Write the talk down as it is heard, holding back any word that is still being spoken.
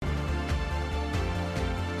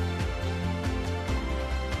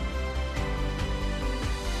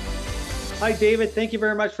Hi, David. Thank you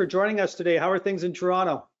very much for joining us today. How are things in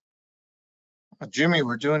Toronto? Jimmy,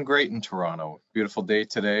 we're doing great in Toronto. Beautiful day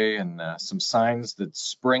today and some signs that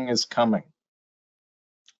spring is coming.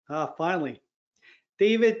 Finally.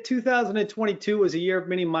 David, 2022 was a year of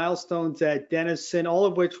many milestones at Denison, all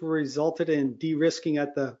of which were resulted in de-risking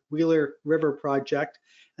at the Wheeler River project.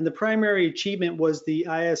 And the primary achievement was the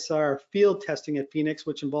ISR field testing at Phoenix,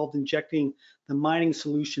 which involved injecting the mining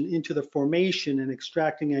solution into the formation and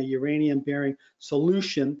extracting a uranium-bearing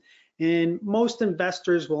solution. And most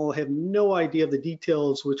investors will have no idea of the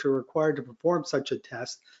details which are required to perform such a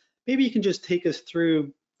test. Maybe you can just take us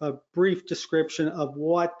through a brief description of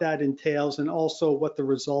what that entails and also what the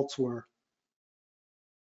results were.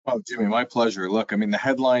 Oh, Jimmy, my pleasure. Look, I mean, the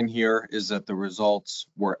headline here is that the results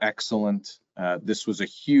were excellent. This was a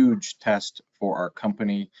huge test for our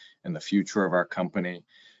company and the future of our company.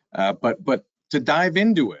 But to dive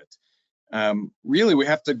into it, really, we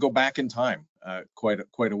have to go back in time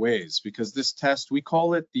quite a ways, because this test, we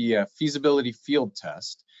call it the feasibility field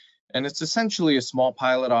test. And it's essentially a small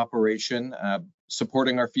pilot operation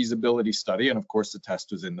supporting our feasibility study. And of course, the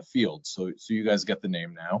test was in the field. So you guys get the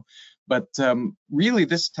name now. But really,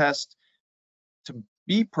 this test, to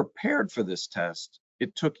be prepared for this test,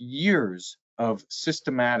 it took years of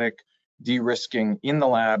systematic de-risking in the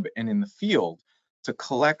lab and in the field to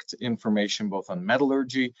collect information both on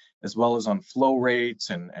metallurgy as well as on flow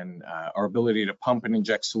rates and our ability to pump and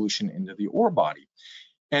inject solution into the ore body.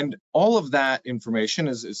 And all of that information,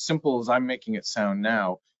 as simple as I'm making it sound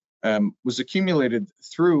now, was accumulated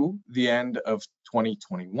through the end of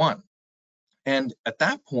 2021. And at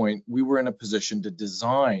that point, we were in a position to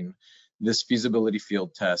design this feasibility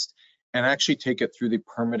field test and actually take it through the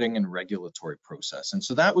permitting and regulatory process. And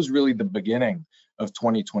so that was really the beginning of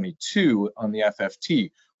 2022 on the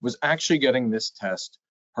FFT, was actually getting this test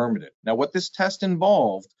permitted. Now, what this test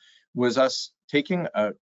involved was us taking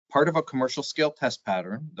a part of a commercial scale test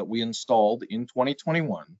pattern that we installed in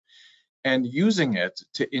 2021 and using it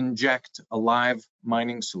to inject a live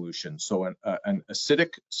mining solution. So an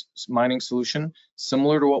acidic mining solution,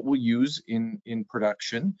 similar to what we'll use in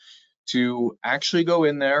production, to actually go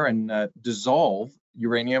in there and dissolve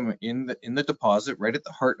uranium in the deposit right at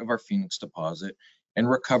the heart of our Phoenix deposit and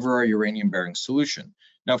recover our uranium-bearing solution.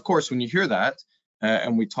 Now, of course, when you hear that,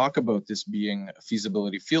 and we talk about this being a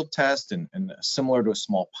feasibility field test and similar to a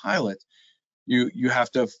small pilot, you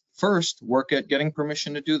have to first work at getting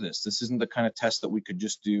permission to do this. This isn't the kind of test that we could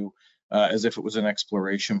just do as if it was an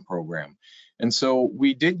exploration program. And so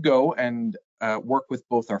we did go and work with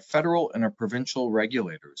both our federal and our provincial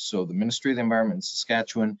regulators. So the Ministry of the Environment in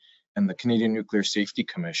Saskatchewan and the Canadian Nuclear Safety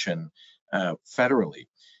Commission federally.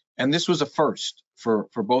 And this was a first for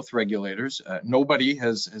both regulators. Nobody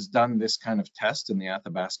has done this kind of test in the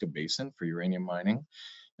Athabasca Basin for uranium mining.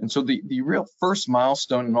 And so the real first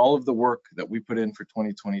milestone in all of the work that we put in for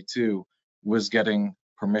 2022 was getting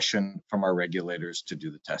permission from our regulators to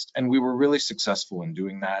do the test. And we were really successful in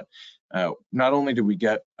doing that. Not only did we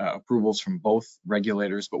get approvals from both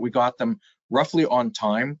regulators, but we got them roughly on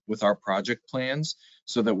time with our project plans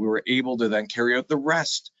so that we were able to then carry out the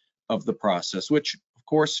rest of the process, which of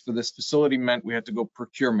course for this facility meant we had to go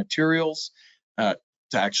procure materials to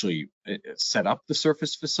actually set up the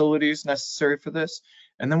surface facilities necessary for this.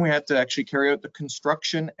 And then we had to actually carry out the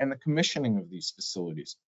construction and the commissioning of these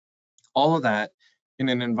facilities. All of that in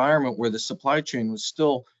an environment where the supply chain was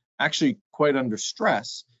still actually quite under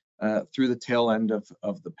stress through the tail end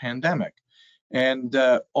of the pandemic. And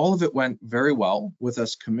all of it went very well with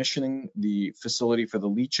us commissioning the facility for the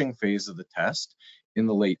leaching phase of the test in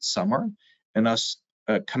the late summer, and us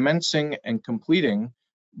commencing and completing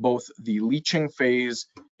both the leaching phase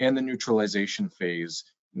and the neutralization phase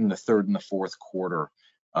in the third and the fourth quarter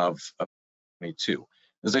of 2022.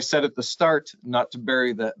 As I said at the start, not to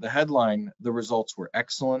bury the headline, the results were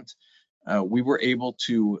excellent. We were able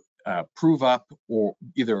to prove up or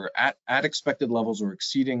either at expected levels or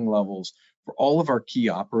exceeding levels for all of our key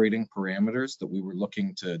operating parameters that we were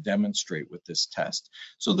looking to demonstrate with this test.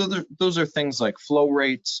 So those are things like flow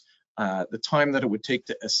rates, the time that it would take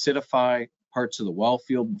to acidify parts of the well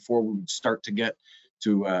field before we would start to get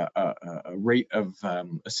to a rate of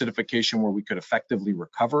acidification where we could effectively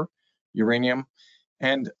recover uranium,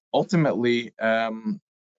 and ultimately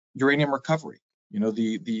uranium recovery. You know,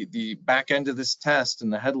 the back end of this test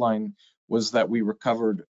and the headline was that we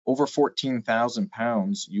recovered over 14,000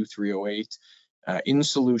 pounds U3O8 in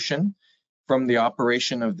solution from the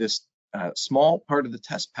operation of this small part of the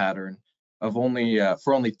test pattern of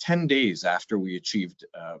for only 10 days after we achieved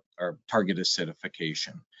our target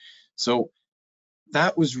acidification. So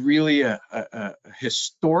that was really a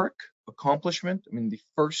historic accomplishment. I mean, the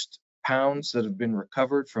first pounds that have been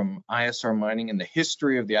recovered from ISR mining in the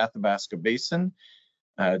history of the Athabasca Basin,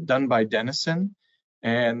 done by Denison,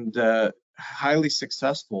 and highly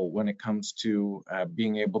successful when it comes to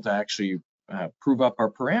being able to actually prove up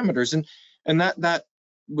our parameters. And that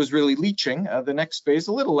was really leaching. The next phase,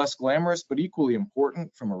 a little less glamorous, but equally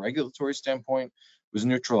important from a regulatory standpoint, was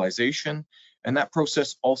neutralization. And that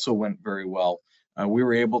process also went very well. We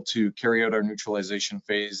were able to carry out our neutralization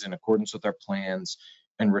phase in accordance with our plans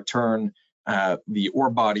and return the ore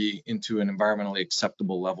body into an environmentally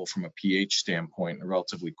acceptable level from a pH standpoint in a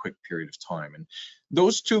relatively quick period of time. And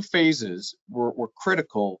those two phases were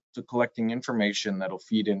critical to collecting information that'll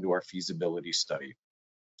feed into our feasibility study.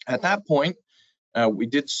 At that point, we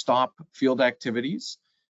did stop field activities,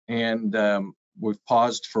 and we've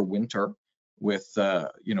paused for winter with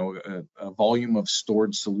a volume of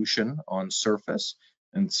stored solution on surface,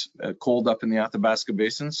 and it's cold up in the Athabasca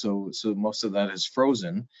Basin, so most of that is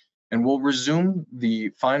frozen. And we'll resume the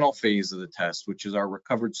final phase of the test, which is our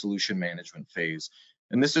recovered solution management phase.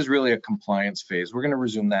 And this is really a compliance phase. We're going to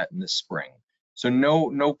resume that in the spring. So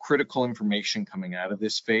no critical information coming out of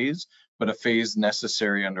this phase, but a phase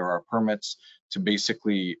necessary under our permits to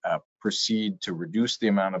basically proceed to reduce the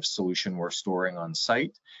amount of solution we're storing on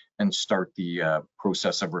site and start the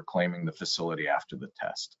process of reclaiming the facility after the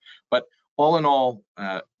test. But all in all,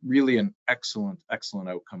 really an excellent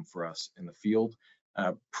outcome for us in the field,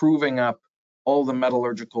 proving up all the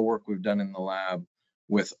metallurgical work we've done in the lab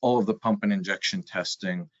with all of the pump and injection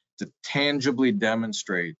testing to tangibly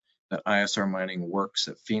demonstrate that ISR mining works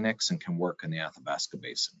at Phoenix and can work in the Athabasca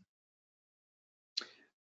Basin.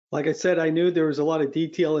 Like I said, I knew there was a lot of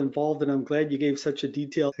detail involved, and I'm glad you gave such a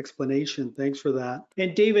detailed explanation. Thanks for that.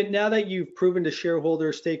 And David, now that you've proven to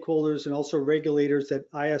shareholders, stakeholders, and also regulators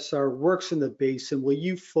that ISR works in the basin, will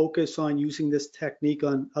you focus on using this technique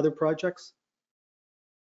on other projects?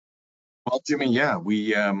 Well, Jimmy, yeah,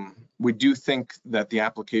 we do think that the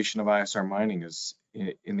application of ISR mining is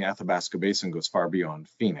in the Athabasca Basin goes far beyond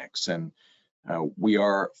Phoenix, and we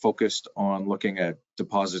are focused on looking at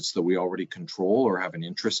deposits that we already control or have an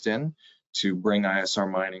interest in to bring ISR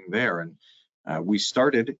mining there. And we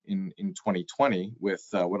started in 2020 with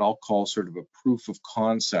what I'll call sort of a proof of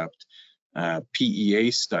concept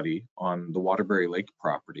PEA study on the Waterbury Lake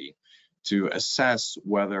property to assess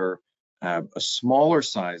whether a smaller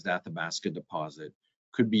sized Athabasca deposit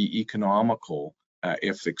could be economical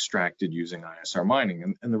if extracted using ISR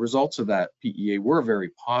mining. And the results of that PEA were very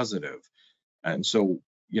positive. And so,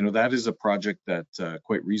 that is a project that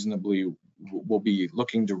quite reasonably we'll be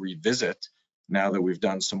looking to revisit now that we've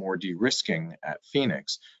done some more de-risking at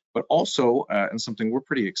Phoenix. But also, and something we're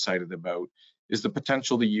pretty excited about, is the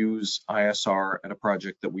potential to use ISR at a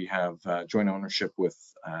project that we have joint ownership with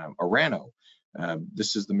Orano.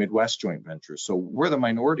 This is the Midwest joint venture. So we're the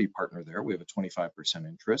minority partner there. We have a 25%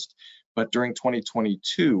 interest. But during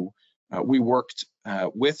 2022, we worked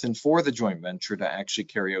with and for the joint venture to actually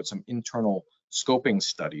carry out some internal scoping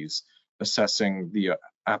studies assessing the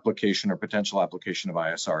application or potential application of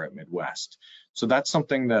ISR at Midwest. So that's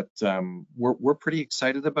something that we're pretty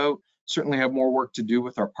excited about. Certainly have more work to do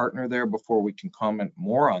with our partner there before we can comment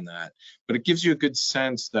more on that. But it gives you a good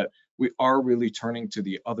sense that we are really turning to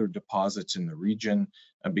the other deposits in the region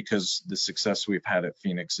because the success we've had at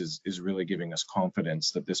Phoenix is really giving us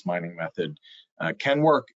confidence that this mining method can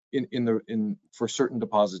work for certain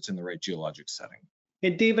deposits in the right geologic setting.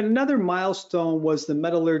 And David, another milestone was the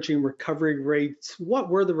metallurgy and recovery rates. What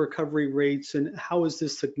were the recovery rates and how is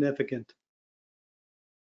this significant?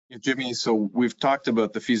 Yeah, Jimmy, so we've talked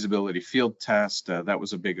about the feasibility field test. That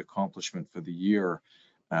was a big accomplishment for the year,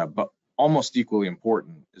 but almost equally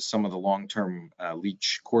important is some of the long-term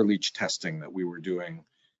core leach testing that we were doing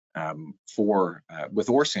with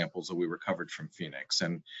ore samples that we recovered from Phoenix.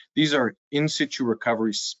 And these are in situ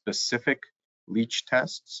recovery specific leach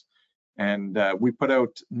tests. And we put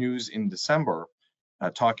out news in December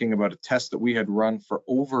talking about a test that we had run for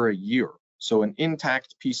over a year. So an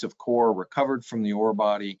intact piece of core recovered from the ore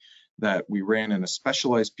body that we ran in a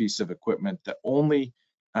specialized piece of equipment that only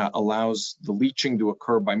allows the leaching to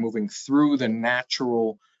occur by moving through the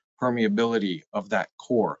natural permeability of that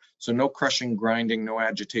core. So no crushing, grinding, no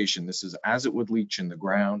agitation. This is as it would leach in the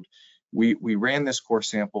ground. We ran this core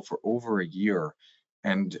sample for over a year,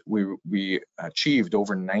 and we achieved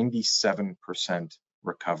over 97%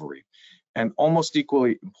 recovery. And almost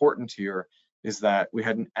equally important here is that we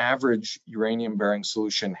had an average uranium-bearing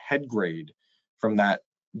solution head grade from that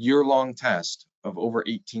year-long test of over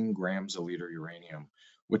 18 grams a liter uranium,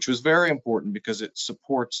 which was very important because it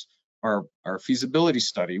supports our feasibility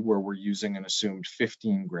study, where we're using an assumed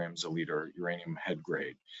 15 grams a liter uranium head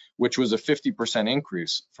grade, which was a 50%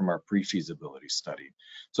 increase from our pre-feasibility study.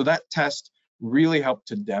 So that test really helped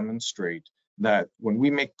to demonstrate that when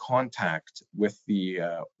we make contact with the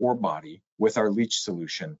ore body with our leach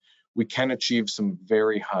solution, we can achieve some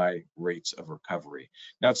very high rates of recovery.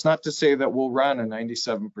 Now, it's not to say that we'll run a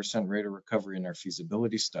 97% rate of recovery in our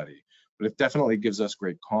feasibility study, but it definitely gives us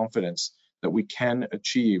great confidence that we can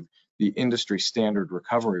achieve the industry standard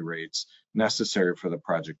recovery rates necessary for the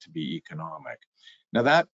project to be economic. Now,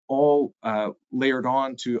 that all layered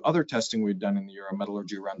on to other testing we've done in the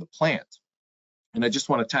metallurgy around the plant. And I just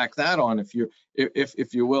want to tack that on, if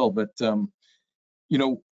you will. But you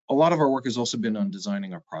know, a lot of our work has also been on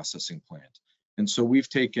designing our processing plant. And so we've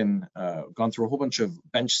gone through a whole bunch of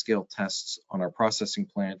bench scale tests on our processing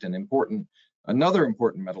plant. And another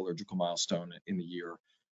important metallurgical milestone in the year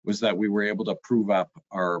was that we were able to prove up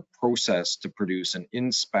our process to produce an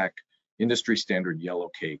in-spec industry standard yellow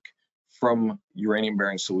cake from uranium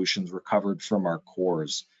bearing solutions recovered from our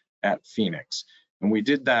cores at Phoenix. And we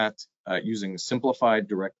did that using a simplified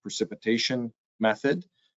direct precipitation method,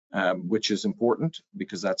 which is important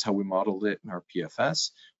because that's how we modeled it in our PFS.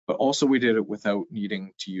 But also we did it without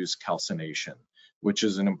needing to use calcination, which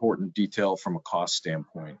is an important detail from a cost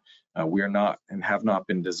standpoint. We are not and have not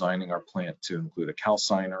been designing our plant to include a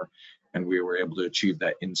calciner, and we were able to achieve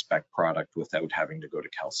that in-spec product without having to go to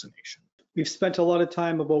calcination. We've spent a lot of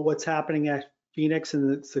time about what's happening at Phoenix and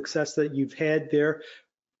the success that you've had there.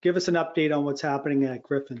 Give us an update on what's happening at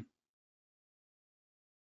Griffin.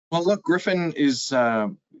 Well, look, Griffin is,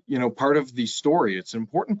 part of the story. It's an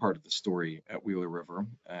important part of the story at Wheeler River.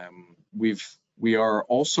 We are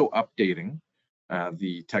also updating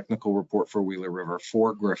the technical report for Wheeler River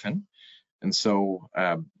for Griffin. And so,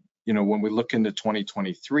 when we look into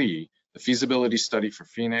 2023, the feasibility study for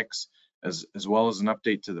Phoenix, as well as an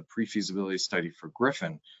update to the pre-feasibility study for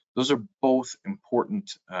Griffin, those are both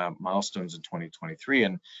important milestones in 2023.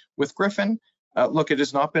 And with Griffin, look, it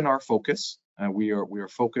has not been our focus. We are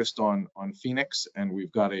focused on Phoenix, and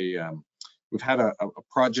we've had a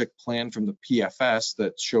project plan from the PFS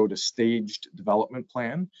that showed a staged development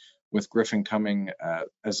plan, with Griffin coming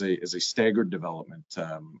as a staggered development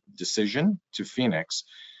decision to Phoenix.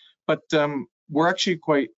 But we're actually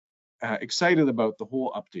quite excited about the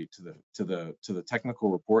whole update to the technical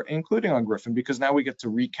report, including on Griffin, because now we get to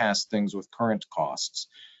recast things with current costs.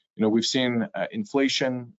 We've seen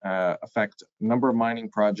inflation affect a number of mining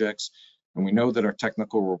projects, and we know that our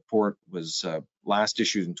technical report was last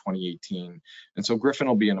issued in 2018. And so Griffin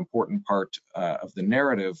will be an important part of the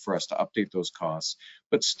narrative for us to update those costs,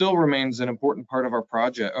 but still remains an important part of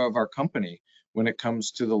our company when it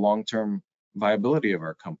comes to the long-term viability of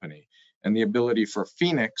our company and the ability for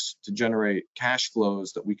Phoenix to generate cash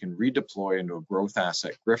flows that we can redeploy into a growth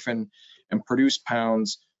asset, Griffin, and produce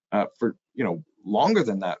pounds for longer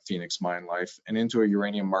than that Phoenix mine life, and into a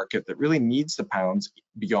uranium market that really needs the pounds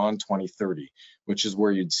beyond 2030, which is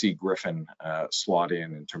where you'd see Griffin slot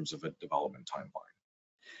in terms of a development timeline.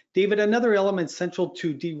 David, another element central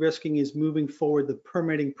to de-risking is moving forward the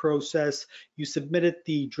permitting process. You submitted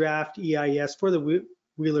the draft EIS for the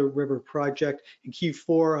Wheeler River project in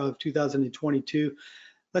Q4 of 2022.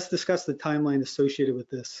 Let's discuss the timeline associated with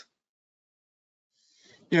this.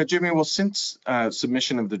 Yeah, Jimmy, well, since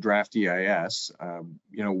submission of the draft EIS,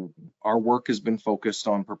 our work has been focused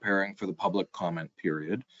on preparing for the public comment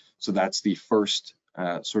period. So that's the first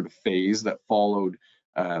sort of phase that followed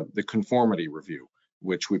the conformity review,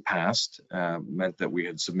 which we passed, meant that we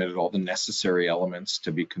had submitted all the necessary elements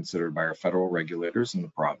to be considered by our federal regulators in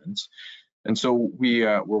the province. And so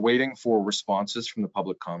we're waiting for responses from the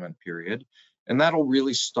public comment period, and that'll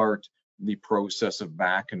really start the process of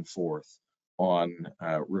back and forth on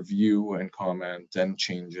review and comment and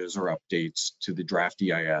changes or updates to the draft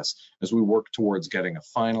EIS as we work towards getting a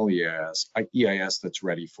final EIS that's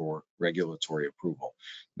ready for regulatory approval.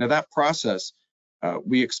 Now that process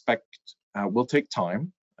we expect will take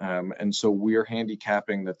time, and so we are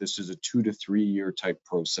handicapping that this is a 2 to 3 year type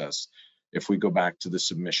process if we go back to the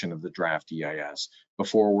submission of the draft EIS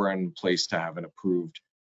before we're in place to have an approved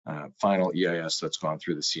final EIS that's gone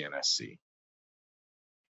through the CNSC.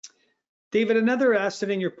 David, another asset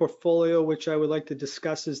in your portfolio, which I would like to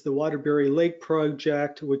discuss, is the Waterbury Lake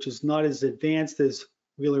project, which is not as advanced as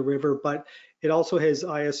Wheeler River, but it also has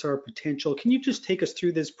ISR potential. Can you just take us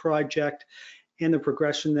through this project and the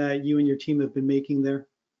progression that you and your team have been making there?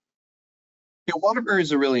 Yeah, Waterbury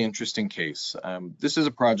is a really interesting case. This is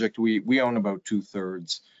a project we own about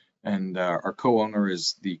 2/3, and our co-owner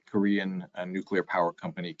is the Korean nuclear power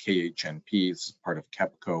company KHNP. This is part of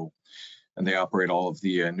KEPCO. and they operate all of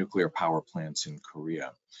the nuclear power plants in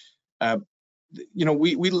Korea. You know,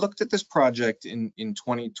 we looked at this project in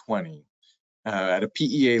 2020 at a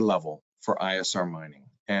PEA level for ISR mining.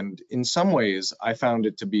 And in some ways, I found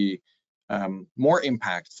it to be more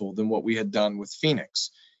impactful than what we had done with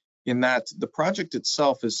Phoenix, in that the project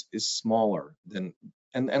itself is smaller than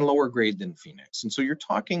and lower grade than Phoenix. And so you're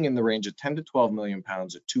talking in the range of 10 to 12 million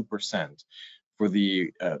pounds at 2% for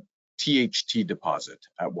the THT deposit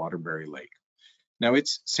at Waterbury Lake. Now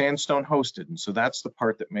it's sandstone hosted, and so that's the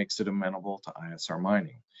part that makes it amenable to ISR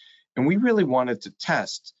mining. And we really wanted to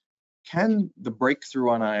test, can the breakthrough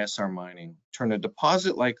on ISR mining turn a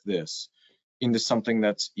deposit like this into something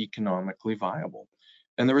that's economically viable?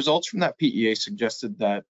 And the results from that PEA suggested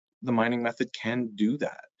that the mining method can do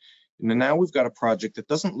that. And now we've got a project that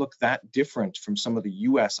doesn't look that different from some of the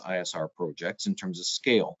US ISR projects in terms of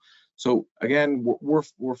scale. So again,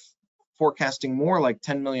 we're forecasting more like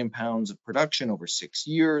 10 million pounds of production over 6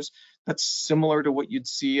 years. That's similar to what you'd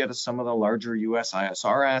see at some of the larger US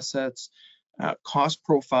ISR assets. Cost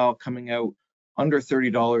profile coming out under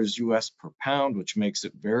 $30 US per pound, which makes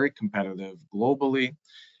it very competitive globally.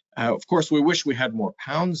 Of course, we wish we had more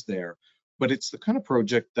pounds there, but it's the kind of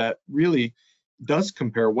project that really does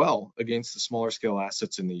compare well against the smaller scale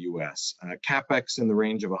assets in the US. CapEx in the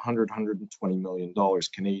range of $120 million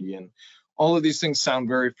Canadian. All of these things sound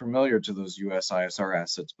very familiar to those US ISR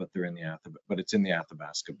assets, but they're in it's in the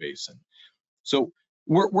Athabasca Basin. So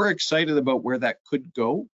we're excited about where that could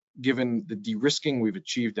go, given the de-risking we've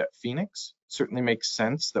achieved at Phoenix. Certainly makes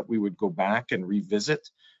sense that we would go back and revisit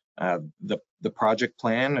the project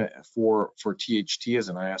plan for THT as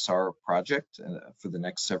an ISR project for the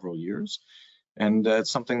next several years. And it's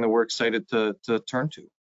something that we're excited to turn to.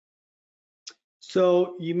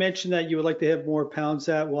 So you mentioned that you would like to have more pounds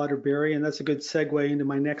at Waterbury, and that's a good segue into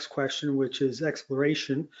my next question, which is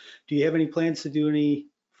exploration. Do you have any plans to do any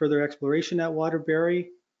further exploration at Waterbury?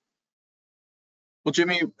 Well,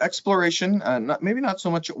 Jimmy, exploration, maybe not so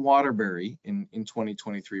much at Waterbury in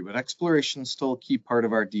 2023, but exploration is still a key part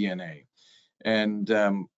of our DNA. And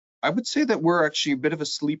I would say that we're actually a bit of a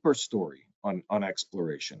sleeper story on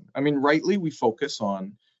exploration. I mean, rightly, we focus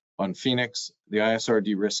on Phoenix, the ISR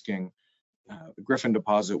de-risking, the Griffin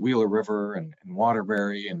deposit, Wheeler River, and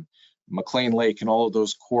Waterbury, and McLean Lake, and all of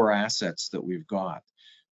those core assets that we've got.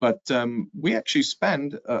 But we actually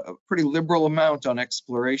spend a pretty liberal amount on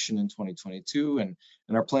exploration in 2022, and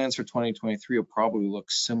our plans for 2023 will probably look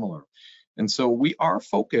similar. And so we are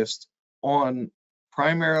focused on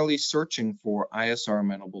primarily searching for ISR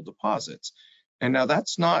amenable deposits. And now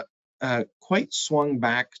that's not quite swung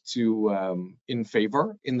back to in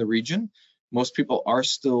favor in the region. Most people are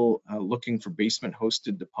still looking for basement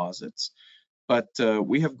hosted deposits, but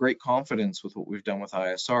we have great confidence with what we've done with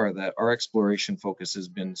ISR that our exploration focus has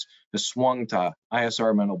swung to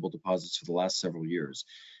ISR amenable deposits for the last several years.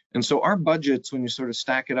 And so our budgets, when you sort of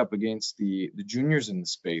stack it up against the juniors in the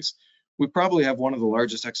space, we probably have one of the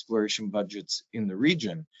largest exploration budgets in the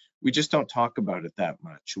region. We just don't talk about it that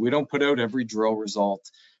much. We don't put out every drill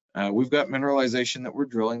result. We've got mineralization that we're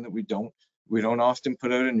drilling that we don't often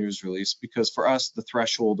put out a news release, because for us, the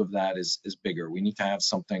threshold of that is bigger. We need to have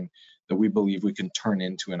something that we believe we can turn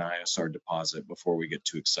into an ISR deposit before we get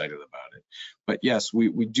too excited about it. But yes,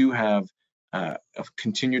 we do have a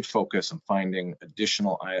continued focus on finding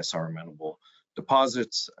additional ISR amenable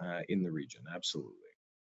deposits in the region, absolutely.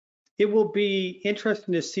 It will be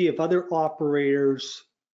interesting to see if other operators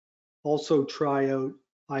also try out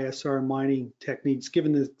ISR mining techniques,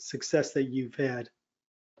 given the success that you've had.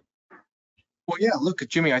 Well, yeah, look,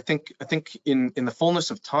 Jimmy, I think in the fullness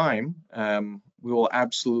of time, we will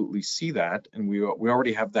absolutely see that. And we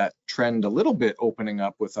already have that trend a little bit opening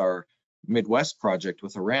up with our Midwest project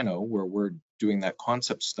with Orano, where we're doing that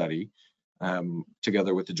concept study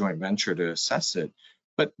together with the joint venture to assess it.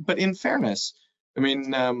 But in fairness, I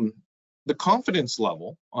mean, the confidence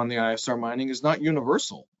level on the ISR mining is not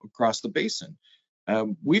universal across the basin.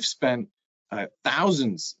 We've spent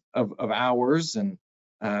thousands of hours and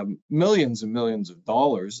millions and millions of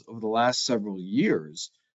dollars over the last several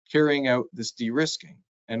years carrying out this de-risking.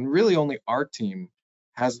 And really only our team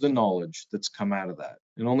has the knowledge that's come out of that.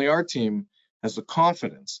 And only our team has the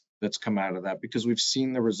confidence that's come out of that, because we've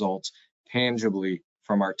seen the results tangibly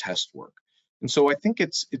from our test work. And so I think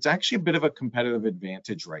it's actually a bit of a competitive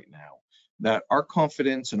advantage right now, that our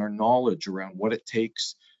confidence and our knowledge around what it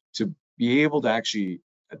takes to be able to actually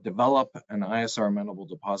develop an ISR amenable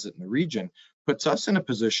deposit in the region puts us in a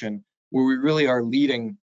position where we really are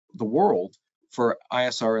leading the world for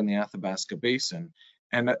ISR in the Athabasca Basin,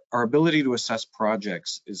 and our ability to assess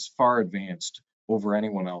projects is far advanced over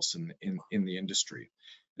anyone else in the industry.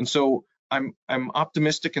 And so I'm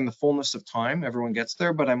optimistic in the fullness of time, everyone gets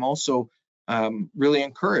there, but I'm also really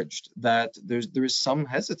encouraged that there is some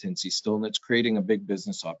hesitancy still, and it's creating a big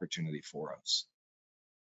business opportunity for us.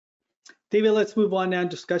 David, let's move on now and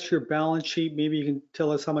discuss your balance sheet. Maybe you can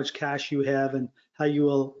tell us how much cash you have and how you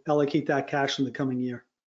will allocate that cash in the coming year.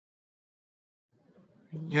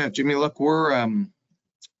 Yeah, Jimmy, look, we're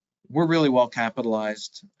really well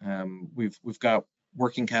capitalized. We've got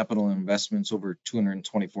working capital and investments over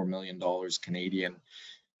 $224 million Canadian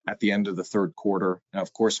at the end of the third quarter. Now,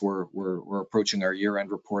 of course, we're approaching our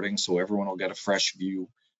year-end reporting, so everyone will get a fresh view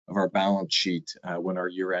of our balance sheet when our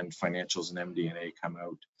year-end financials and MD&A come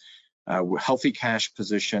out. Healthy cash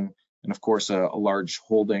position, and of course, a large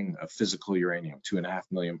holding of physical uranium, 2.5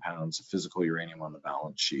 million pounds of physical uranium on the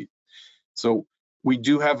balance sheet. So we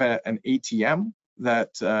do have an ATM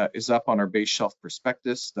that is up on our base shelf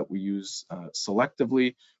prospectus that we use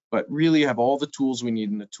selectively, but really have all the tools we need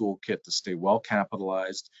in the toolkit to stay well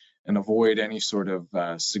capitalized and avoid any sort of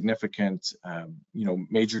significant,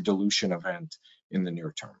 major dilution event in the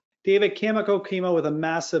near term. David, Cameco came out with a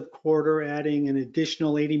massive quarter, adding an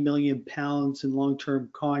additional 80 million pounds in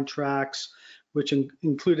long-term contracts, which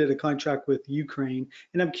included a contract with Ukraine.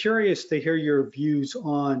 And I'm curious to hear your views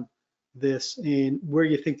on this and where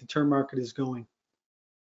you think the term market is going.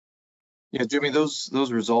 Yeah, Jimmy, those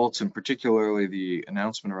results, and particularly the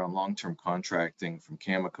announcement around long-term contracting from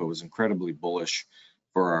Cameco, is incredibly bullish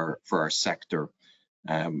for our sector.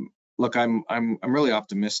 Look, I'm really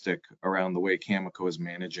optimistic around the way Cameco is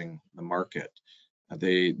managing the market.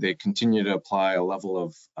 They continue to apply a level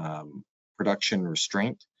of production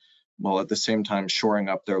restraint, while at the same time shoring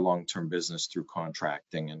up their long-term business through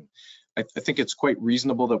contracting. And I think it's quite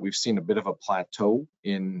reasonable that we've seen a bit of a plateau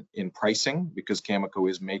in pricing, because Cameco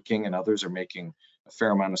is making and others are making a fair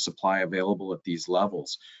amount of supply available at these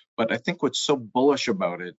levels. But I think what's so bullish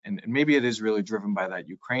about it, and maybe it is really driven by that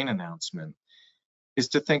Ukraine announcement, is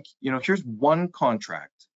to think, here's one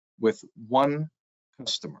contract with one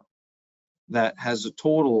customer that has a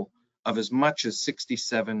total of as much as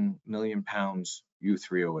 67 million pounds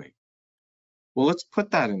U3O8. Well, let's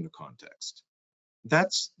put that into context.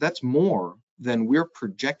 That's more than we're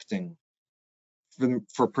projecting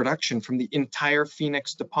for production from the entire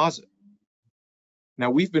Phoenix deposit.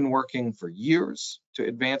 Now, we've been working for years to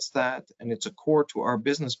advance that, and it's a core to our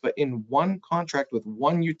business, but in one contract with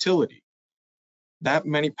one utility, that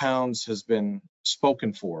many pounds has been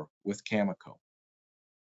spoken for with Cameco.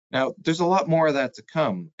 Now, there's a lot more of that to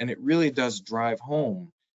come, and it really does drive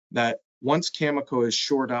home that once Cameco has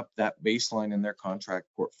shored up that baseline in their contract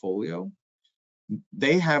portfolio,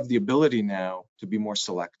 they have the ability now to be more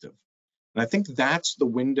selective. And I think that's the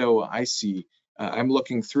window I see I'm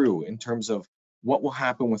looking through in terms of what will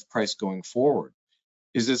happen with price going forward.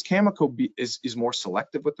 As Cameco is more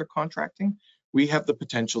selective with their contracting, we have the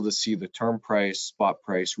potential to see the term price, spot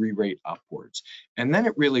price, re-rate upwards. And then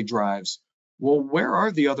it really drives, well, where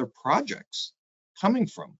are the other projects coming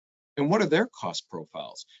from? And what are their cost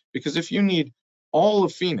profiles? Because if you need all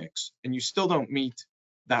of Phoenix and you still don't meet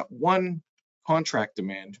that one contract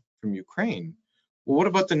demand from Ukraine, well, what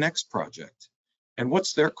about the next project? And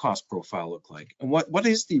what's their cost profile look like? And what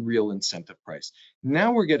is the real incentive price?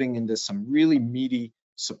 Now we're getting into some really meaty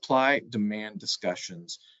supply-demand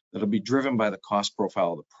discussions that'll be driven by the cost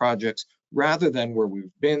profile of the projects, rather than where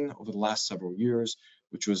we've been over the last several years,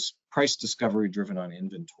 which was price discovery driven on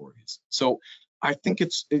inventories. So I think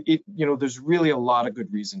there's really a lot of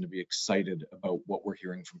good reason to be excited about what we're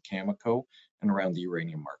hearing from Cameco and around the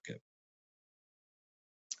uranium market.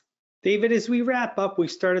 David, as we wrap up, we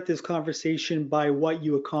started this conversation by what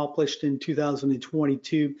you accomplished in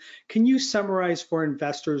 2022. Can you summarize for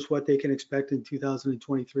investors what they can expect in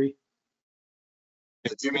 2023?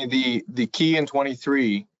 Yeah, Jimmy, the key in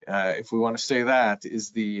 23, if we want to say that, is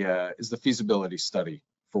the feasibility study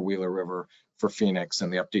for Wheeler River, for Phoenix,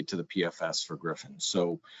 and the update to the PFS for Griffin.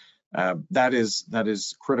 So that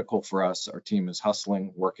is critical for us. Our team is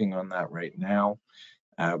hustling, working on that right now.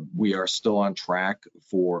 We are still on track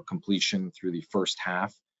for completion through the first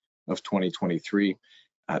half of 2023.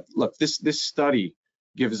 Look, this study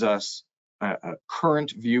gives us a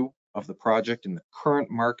current view of the project in the current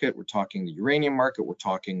market. We're talking the uranium market, we're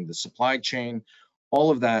talking the supply chain,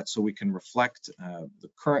 all of that, so we can reflect the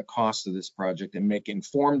current cost of this project and make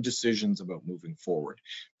informed decisions about moving forward.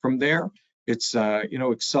 From there, it's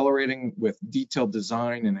accelerating with detailed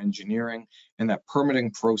design and engineering and that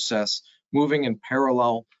permitting process, moving in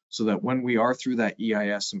parallel so that when we are through that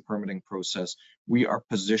EIS and permitting process, we are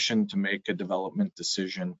positioned to make a development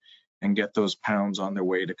decision and get those pounds on their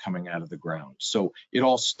way to coming out of the ground. So it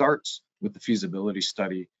all starts with the feasibility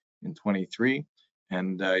study in 23,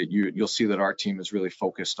 And you'll see that our team is really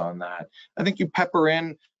focused on that. I think you pepper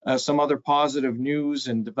in some other positive news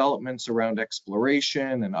and developments around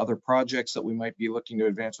exploration and other projects that we might be looking to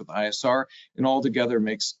advance with ISR, and all together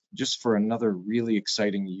makes just for another really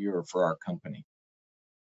exciting year for our company.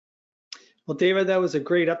 Well, David, that was a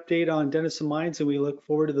great update on Denison Mines, and we look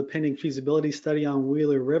forward to the pending feasibility study on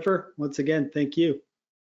Wheeler River. Once again, thank you.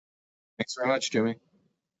 Thanks very much, Jimmy.